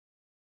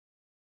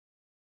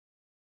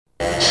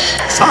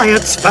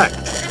Science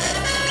fact.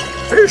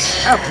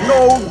 Fish have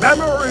no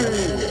memory.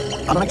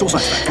 Not an actual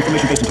science fact.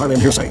 Information based entirely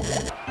on hearsay.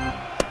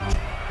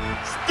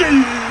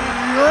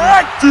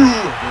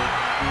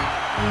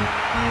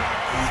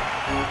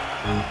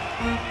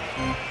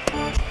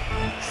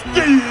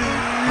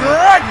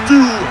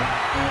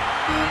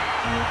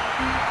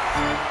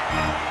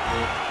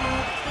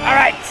 All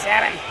right,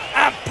 Salmon,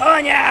 I'm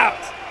pulling you out.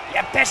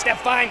 You pitched a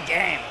fine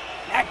game.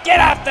 Now get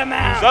off the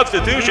mound.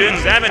 Substitution,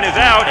 Salmon is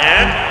out,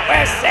 and...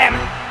 Where's Salmon?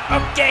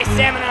 Okay,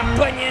 Salmon, I'm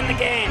putting you in the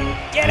game.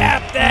 Get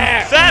out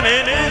there.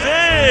 Salmon is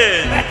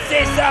in! Let's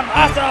see some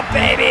hustle,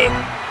 baby.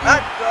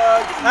 Hot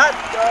dogs, hot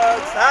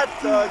dogs, hot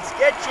dogs.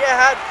 Get your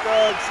hot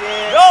dogs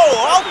in. No,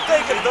 I'll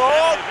take a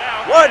dog.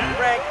 One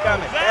Frank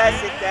coming. Pass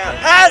it down.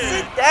 Pass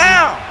it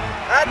down.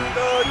 Hot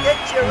dog,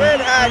 get your red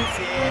hots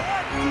here.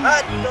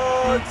 Hot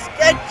dogs,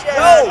 get your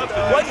hot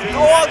dogs. One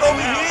dog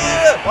over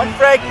here. One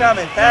Frank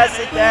coming. Pass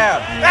it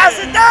down.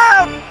 Pass it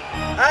down.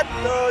 Hot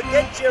dog,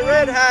 get your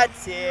red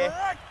hots here.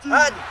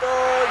 Hot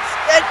dogs,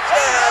 get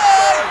your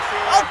hot dogs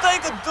here. I'll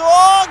take a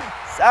dog.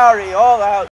 Sorry, all out.